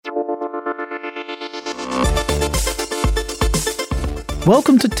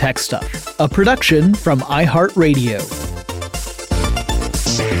Welcome to Tech Stuff, a production from iHeartRadio.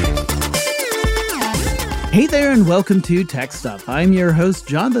 Hey there, and welcome to Tech Stuff. I'm your host,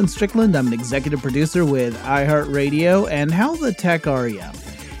 Jonathan Strickland. I'm an executive producer with iHeartRadio, and how the tech are ya?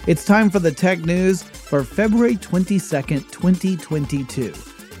 It's time for the tech news for February 22nd, 2022,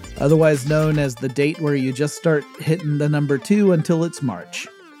 otherwise known as the date where you just start hitting the number 2 until it's March.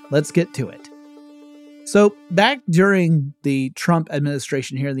 Let's get to it. So, back during the Trump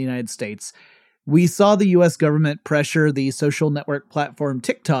administration here in the United States, we saw the U.S. government pressure the social network platform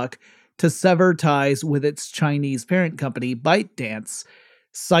TikTok to sever ties with its Chinese parent company, ByteDance,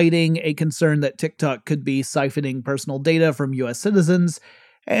 citing a concern that TikTok could be siphoning personal data from U.S. citizens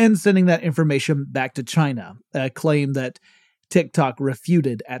and sending that information back to China, a claim that TikTok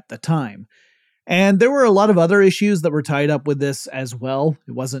refuted at the time. And there were a lot of other issues that were tied up with this as well.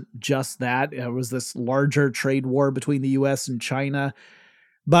 It wasn't just that. It was this larger trade war between the U.S. and China.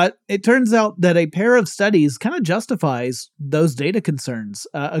 But it turns out that a pair of studies kind of justifies those data concerns.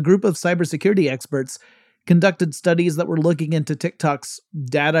 A group of cybersecurity experts conducted studies that were looking into TikTok's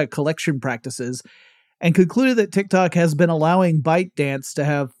data collection practices and concluded that TikTok has been allowing ByteDance to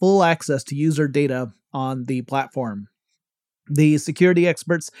have full access to user data on the platform. The security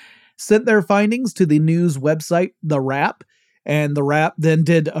experts sent their findings to the news website, The Wrap, and The Wrap then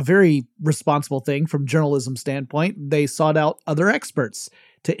did a very responsible thing from journalism standpoint. They sought out other experts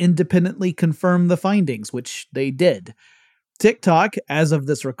to independently confirm the findings, which they did. TikTok, as of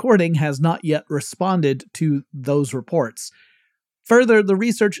this recording, has not yet responded to those reports. Further, the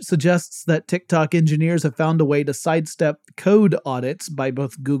research suggests that TikTok engineers have found a way to sidestep code audits by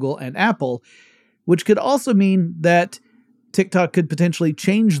both Google and Apple, which could also mean that TikTok could potentially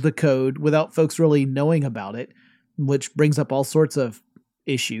change the code without folks really knowing about it, which brings up all sorts of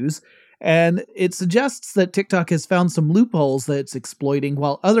issues. And it suggests that TikTok has found some loopholes that it's exploiting,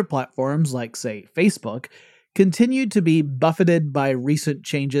 while other platforms, like, say, Facebook, continue to be buffeted by recent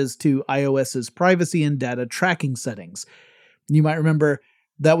changes to iOS's privacy and data tracking settings. You might remember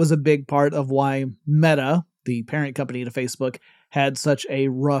that was a big part of why Meta, the parent company to Facebook, had such a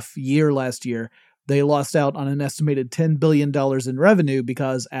rough year last year. They lost out on an estimated $10 billion in revenue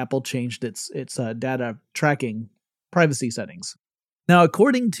because Apple changed its data tracking privacy settings. Now,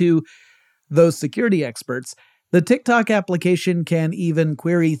 according to those security experts, the TikTok application can even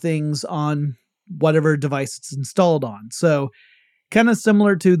query things on whatever device it's installed on. So, kind of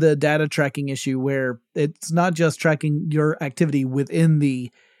similar to the data tracking issue, where it's not just tracking your activity within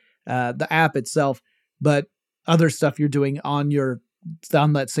the app itself, but other stuff you're doing on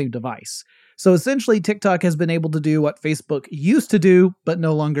that same device. So essentially, TikTok has been able to do what Facebook used to do, but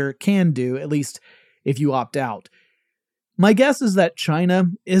no longer can do, at least if you opt out. My guess is that China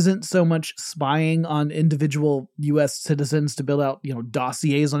isn't so much spying on individual U.S. citizens to build out,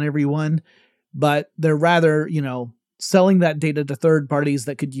 dossiers on everyone, but they're rather, selling that data to third parties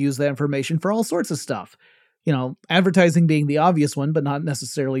that could use that information for all sorts of stuff. Advertising being the obvious one, but not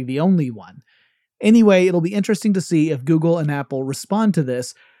necessarily the only one. Anyway, it'll be interesting to see if Google and Apple respond to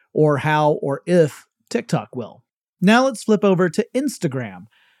this, or how or if TikTok will. Now let's flip over to Instagram,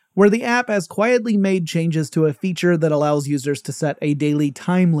 where the app has quietly made changes to a feature that allows users to set a daily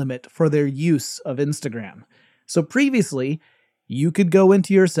time limit for their use of Instagram. So previously, you could go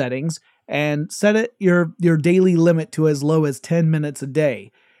into your settings and set your daily limit to as low as 10 minutes a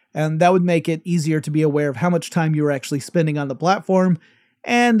day, and that would make it easier to be aware of how much time you were actually spending on the platform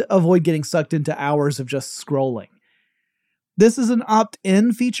and avoid getting sucked into hours of just scrolling. This is an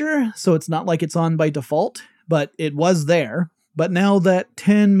opt-in feature, so it's not like it's on by default, but it was there. But now that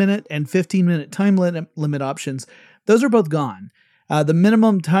 10-minute and 15-minute time limit options, those are both gone. The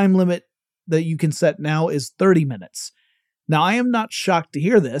minimum time limit that you can set now is 30 minutes. Now, I am not shocked to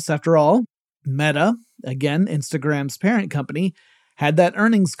hear this. After all, Meta, again, Instagram's parent company, had that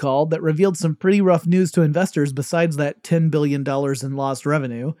earnings call that revealed some pretty rough news to investors besides that $10 billion in lost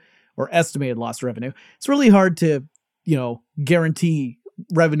revenue, or estimated lost revenue. It's really hard to guarantee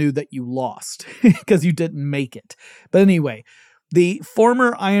revenue that you lost because you didn't make it. But anyway, the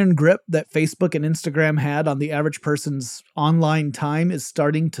former iron grip that Facebook and Instagram had on the average person's online time is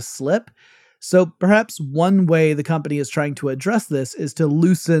starting to slip. So perhaps one way the company is trying to address this is to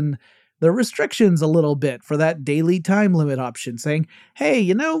loosen the restrictions a little bit for that daily time limit option, saying,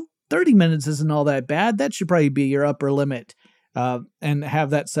 hey, 30 minutes isn't all that bad. That should probably be your upper limit, and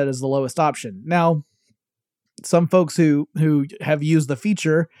have that set as the lowest option. Now, some folks who have used the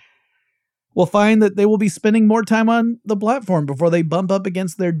feature will find that they will be spending more time on the platform before they bump up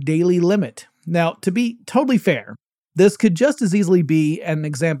against their daily limit. Now, to be totally fair, this could just as easily be an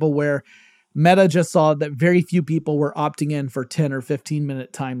example where Meta just saw that very few people were opting in for 10 or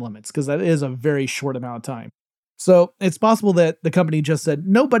 15-minute time limits, because that is a very short amount of time. So it's possible that the company just said,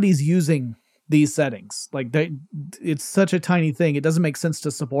 nobody's using these settings. It's such a tiny thing, it doesn't make sense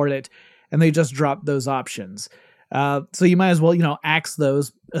to support it, and they just dropped those options. So you might as well, axe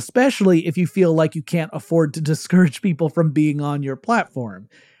those, especially if you feel like you can't afford to discourage people from being on your platform.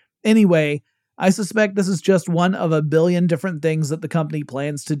 Anyway, I suspect this is just one of a billion different things that the company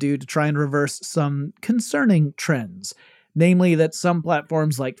plans to do to try and reverse some concerning trends. Namely, that some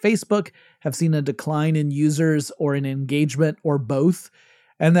platforms like Facebook have seen a decline in users or in engagement or both,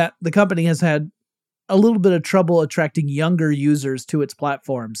 and that the company has had a little bit of trouble attracting younger users to its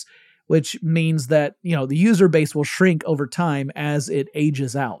platforms, which means that, the user base will shrink over time as it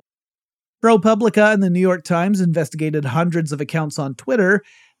ages out. ProPublica and the New York Times investigated hundreds of accounts on Twitter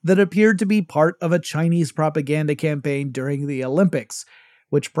that appeared to be part of a Chinese propaganda campaign during the Olympics,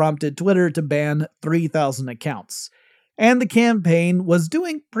 which prompted Twitter to ban 3,000 accounts. And the campaign was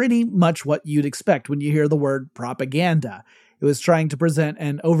doing pretty much what you'd expect when you hear the word propaganda. It was trying to present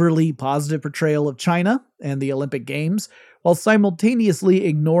an overly positive portrayal of China and the Olympic Games, while simultaneously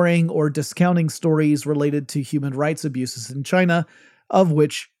ignoring or discounting stories related to human rights abuses in China, of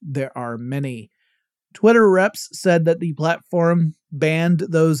which there are many. Twitter reps said that the platform banned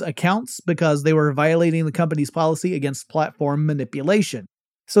those accounts because they were violating the company's policy against platform manipulation.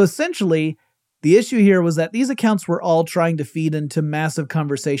 So essentially, the issue here was that these accounts were all trying to feed into massive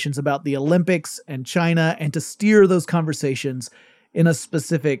conversations about the Olympics and China and to steer those conversations in a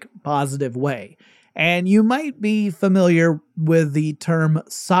specific positive way. And you might be familiar with the term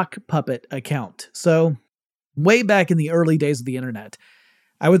sock puppet account. So, way back in the early days of the internet,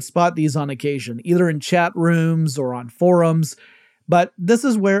 I would spot these on occasion, either in chat rooms or on forums. But this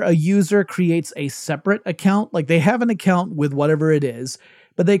is where a user creates a separate account. Like, they have an account with whatever it is,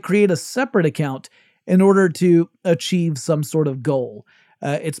 but they create a separate account in order to achieve some sort of goal.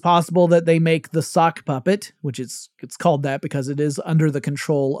 It's possible that they make the sock puppet, which it's called that because it is under the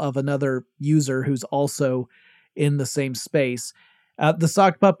control of another user who's also in the same space. The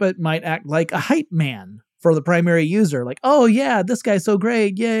sock puppet might act like a hype man for the primary user, like, oh yeah, this guy's so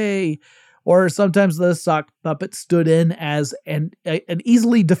great, yay. Or sometimes the sock puppet stood in as an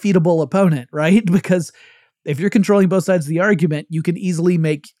easily defeatable opponent, right? Because if you're controlling both sides of the argument, you can easily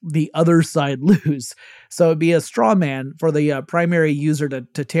make the other side lose. So it'd be a straw man for the primary user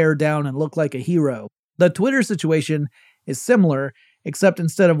to tear down and look like a hero. The Twitter situation is similar, except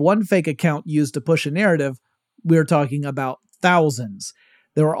instead of one fake account used to push a narrative, we're talking about thousands.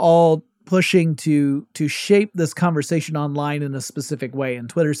 They were all pushing to shape this conversation online in a specific way. And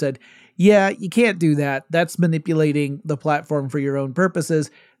Twitter said, yeah, you can't do that. That's manipulating the platform for your own purposes.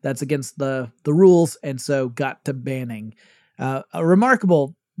 That's against the rules, and so got to banning.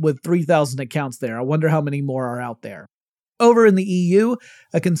 Remarkable with 3,000 accounts there. I wonder how many more are out there. Over in the EU,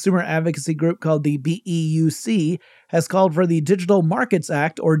 a consumer advocacy group called the BEUC has called for the Digital Markets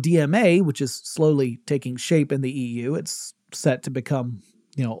Act, or DMA, which is slowly taking shape in the EU. It's set to become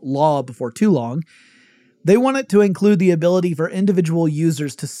law before too long. They want it to include the ability for individual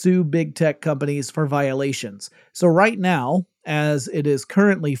users to sue big tech companies for violations. So right now, as it is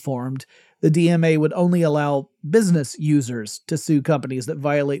currently formed, the DMA would only allow business users to sue companies that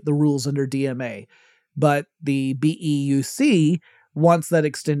violate the rules under DMA. But the BEUC wants that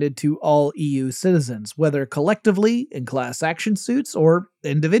extended to all EU citizens, whether collectively in class action suits or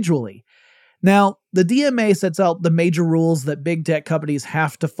individually. Now, the DMA sets out the major rules that big tech companies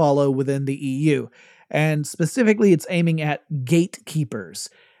have to follow within the EU, and specifically it's aiming at gatekeepers.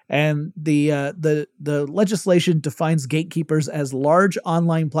 And the legislation defines gatekeepers as large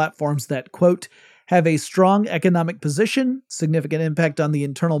online platforms that, quote, have a strong economic position, significant impact on the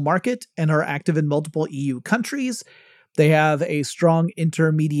internal market, and are active in multiple EU countries. They have a strong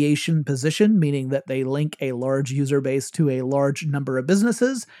intermediation position, meaning that they link a large user base to a large number of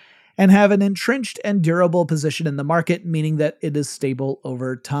businesses, and have an entrenched and durable position in the market, meaning that it is stable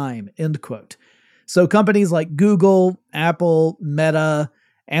over time, end quote. So companies like Google, Apple, Meta,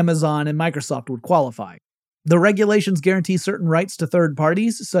 Amazon, and Microsoft would qualify. The regulations guarantee certain rights to third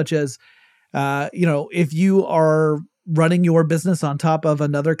parties, such as, if you are running your business on top of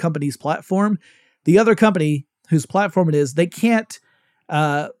another company's platform, the other company whose platform it is, they can't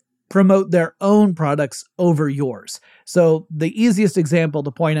promote their own products over yours. So the easiest example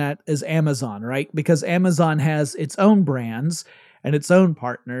to point at is Amazon, right? Because Amazon has its own brands and its own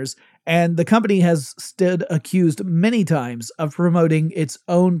partners, and the company has stood accused many times of promoting its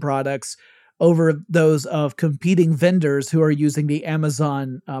own products over those of competing vendors who are using the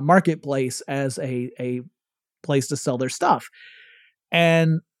Amazon marketplace as a place to sell their stuff.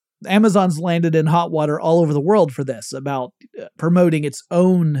 And Amazon's landed in hot water all over the world for this, about promoting its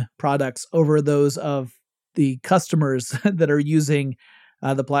own products over those of the customers that are using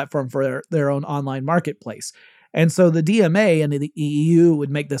the platform for their own online marketplace. And so the DMA and the EU would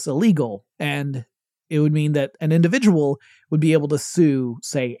make this illegal, and it would mean that an individual would be able to sue,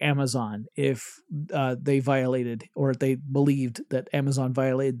 say, Amazon if they violated, or if they believed that Amazon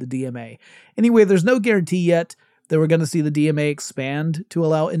violated the DMA. Anyway, there's no guarantee yet that we're going to see the DMA expand to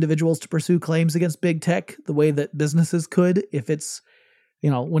allow individuals to pursue claims against big tech the way that businesses could if it's,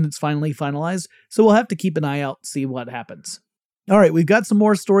 when it's finally finalized. So we'll have to keep an eye out, see what happens. All right, we've got some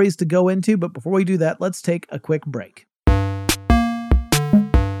more stories to go into, but before we do that, let's take a quick break.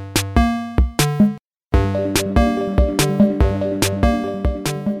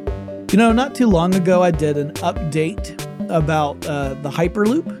 Not too long ago, I did an update about the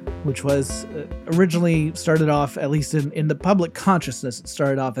Hyperloop, which was originally started off, at least in the public consciousness, it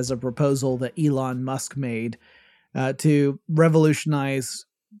started off as a proposal that Elon Musk made to revolutionize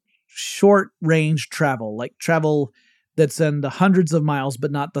short-range travel, like travel that's in the hundreds of miles,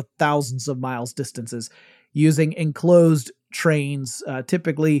 but not the thousands of miles distances, using enclosed trains.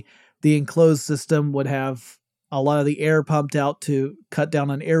 Typically, the enclosed system would have a lot of the air pumped out to cut down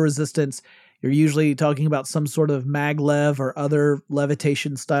on air resistance. You're usually talking about some sort of maglev or other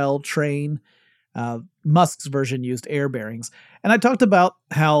levitation-style train. Musk's version used air bearings. And I talked about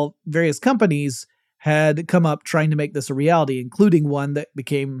how various companies had come up trying to make this a reality, including one that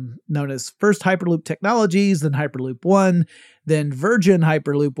became known as first Hyperloop Technologies, then Hyperloop One, then Virgin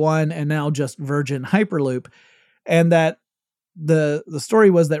Hyperloop One, and now just Virgin Hyperloop. And that the story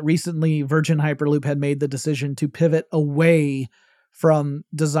was that recently Virgin Hyperloop had made the decision to pivot away from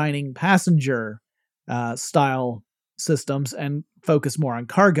designing passenger style systems and focus more on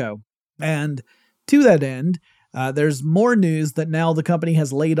cargo. And to that end, there's more news that now the company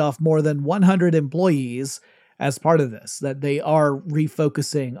has laid off more than 100 employees as part of this, that they are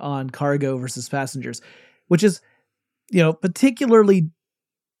refocusing on cargo versus passengers, which is, particularly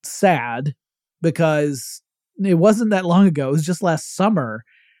sad because it wasn't that long ago. It was just last summer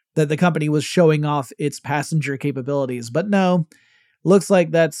that the company was showing off its passenger capabilities. But no, looks like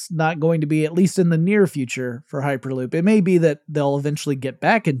that's not going to be, at least in the near future, for Hyperloop. It may be that they'll eventually get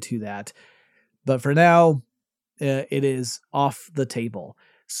back into that, but for now, it is off the table.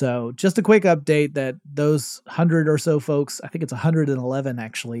 So just a quick update that those 100 or so folks, I think it's 111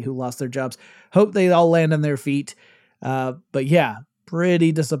 actually, who lost their jobs, hope they all land on their feet. But yeah,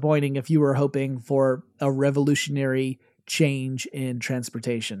 pretty disappointing if you were hoping for a revolutionary change in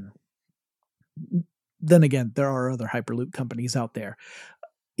transportation. Then again, there are other Hyperloop companies out there.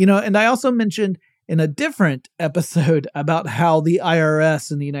 And I also mentioned in a different episode about how the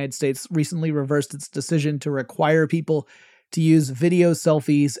IRS in the United States recently reversed its decision to require people to use video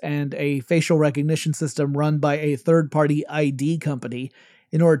selfies and a facial recognition system run by a third-party ID company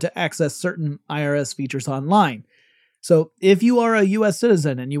in order to access certain IRS features online. So if you are a U.S.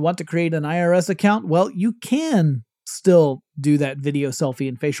 citizen and you want to create an IRS account, well, you can still do that video selfie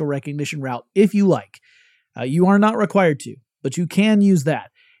and facial recognition route if you like. You are not required to, but you can use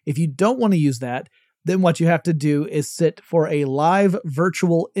that. If you don't want to use that, then what you have to do is sit for a live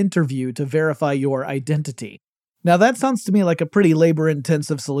virtual interview to verify your identity. Now, that sounds to me like a pretty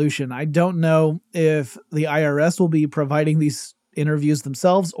labor-intensive solution. I don't know if the IRS will be providing these interviews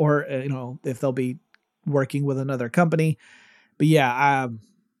themselves or, if they'll be working with another company. But yeah,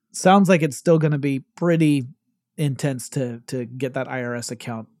 sounds like it's still going to be pretty intense to get that IRS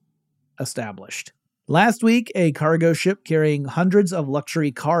account established. Last week, a cargo ship carrying hundreds of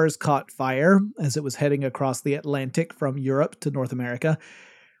luxury cars caught fire as it was heading across the Atlantic from Europe to North America.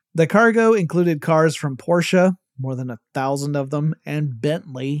 The cargo included cars from Porsche, more than 1,000 of them, and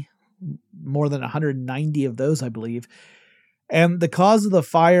Bentley, more than 190 of those, I believe. And the cause of the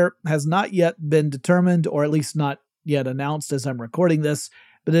fire has not yet been determined, or at least not yet announced as I'm recording this,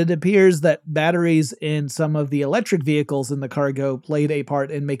 but it appears that batteries in some of the electric vehicles in the cargo played a part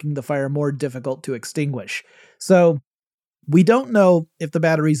in making the fire more difficult to extinguish. So we don't know if the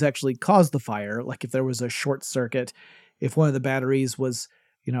batteries actually caused the fire, like if there was a short circuit, if one of the batteries was,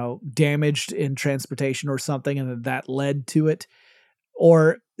 damaged in transportation or something and that led to it,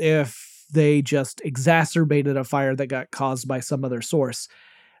 or if they just exacerbated a fire that got caused by some other source.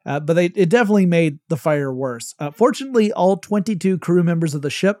 But it definitely made the fire worse. Fortunately, all 22 crew members of the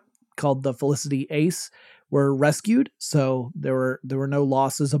ship, called the Felicity Ace, were rescued. So there were no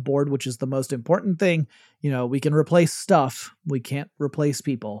losses aboard, which is the most important thing. We can replace stuff. We can't replace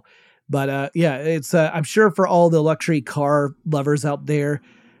people. But it's I'm sure for all the luxury car lovers out there,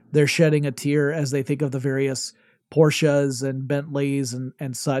 they're shedding a tear as they think of the various Porsches and Bentleys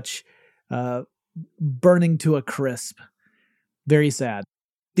and such burning to a crisp. Very sad.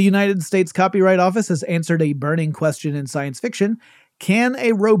 The United States Copyright Office has answered a burning question in science fiction. Can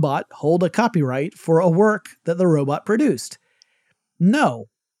a robot hold a copyright for a work that the robot produced? No,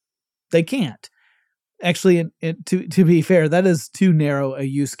 they can't. Actually, to be fair, that is too narrow a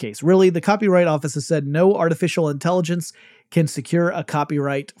use case. Really, the Copyright Office has said no artificial intelligence can secure a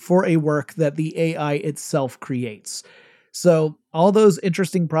copyright for a work that the AI itself creates. So all those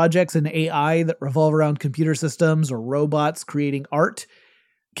interesting projects in AI that revolve around computer systems or robots creating art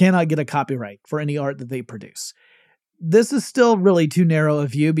cannot get a copyright for any art that they produce. This is still really too narrow a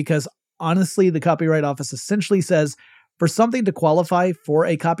view because honestly, the Copyright Office essentially says for something to qualify for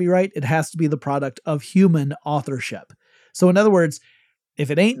a copyright, it has to be the product of human authorship. So in other words, if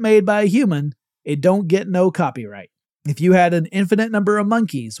it ain't made by a human, it don't get no copyright. If you had an infinite number of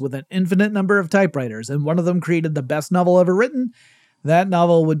monkeys with an infinite number of typewriters and one of them created the best novel ever written, that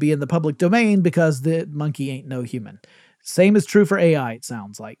novel would be in the public domain because the monkey ain't no human. Same is true for AI, it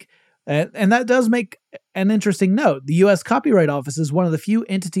sounds like. And that does make an interesting note. The U.S. Copyright Office is one of the few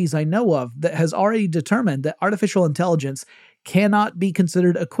entities I know of that has already determined that artificial intelligence cannot be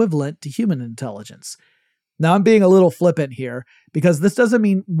considered equivalent to human intelligence. Now, I'm being a little flippant here because this doesn't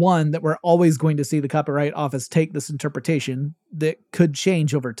mean, one, that we're always going to see the Copyright Office take this interpretation that could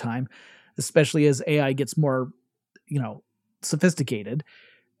change over time, especially as AI gets more, sophisticated.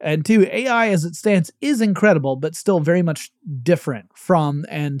 And two, AI as it stands is incredible, but still very much different from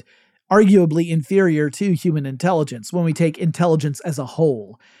and arguably inferior to human intelligence when we take intelligence as a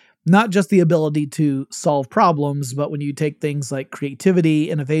whole. Not just the ability to solve problems, but when you take things like creativity,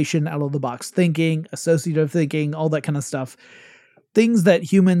 innovation, out-of-the-box thinking, associative thinking, all that kind of stuff, things that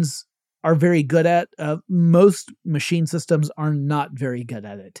humans are very good at, most machine systems are not very good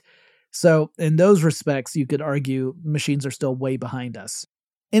at it. So in those respects, you could argue machines are still way behind us.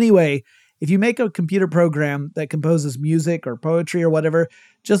 Anyway, if you make a computer program that composes music or poetry or whatever,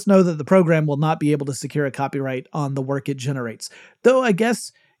 just know that the program will not be able to secure a copyright on the work it generates. Though I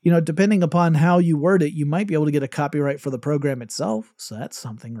guess, depending upon how you word it, you might be able to get a copyright for the program itself. So that's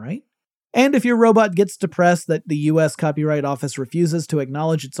something, right? And if your robot gets depressed that the U.S. Copyright Office refuses to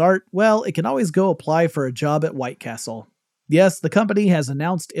acknowledge its art, well, it can always go apply for a job at White Castle. Yes, the company has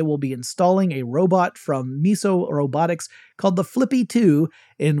announced it will be installing a robot from Miso Robotics called the Flippy 2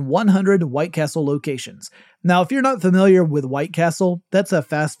 in 100 White Castle locations. Now, if you're not familiar with White Castle, that's a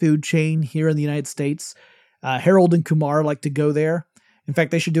fast food chain here in the United States. Harold and Kumar like to go there. In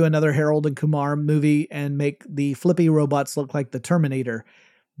fact, they should do another Harold and Kumar movie and make the Flippy robots look like the Terminator.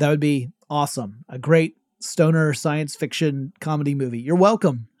 That would be awesome. A great stoner science fiction comedy movie. You're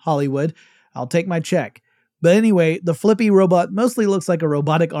welcome, Hollywood. I'll take my check. But anyway, the Flippy robot mostly looks like a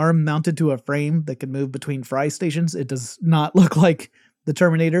robotic arm mounted to a frame that can move between fry stations. It does not look like the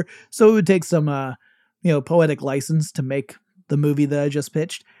Terminator. So it would take some, poetic license to make the movie that I just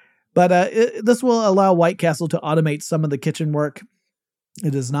pitched. But this will allow White Castle to automate some of the kitchen work.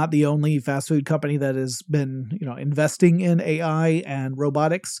 It is not the only fast food company that has been, investing in AI and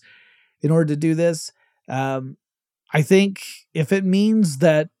robotics in order to do this. I think if it means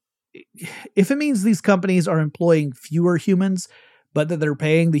these companies are employing fewer humans, but that they're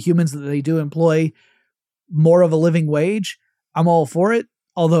paying the humans that they do employ more of a living wage, I'm all for it.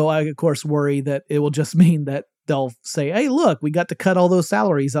 Although I, of course, worry that it will just mean that they'll say, hey, look, we got to cut all those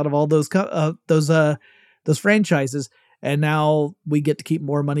salaries out of all those franchises, and now we get to keep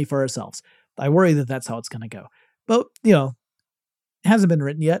more money for ourselves. I worry that that's how it's going to go. But, it hasn't been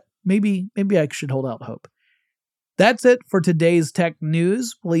written yet. Maybe I should hold out hope. That's it for today's tech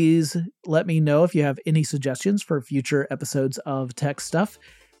news. Please let me know if you have any suggestions for future episodes of Tech Stuff,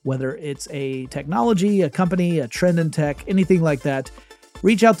 whether it's a technology, a company, a trend in tech, anything like that.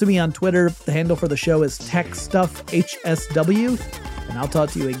 Reach out to me on Twitter. The handle for the show is TechStuffHSW, and I'll talk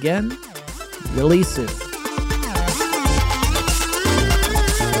to you again really soon.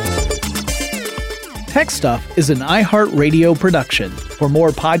 Tech Stuff is an iHeartRadio production. For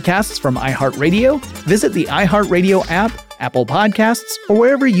more podcasts from iHeartRadio, visit the iHeartRadio app, Apple Podcasts, or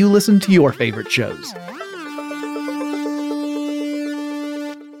wherever you listen to your favorite shows.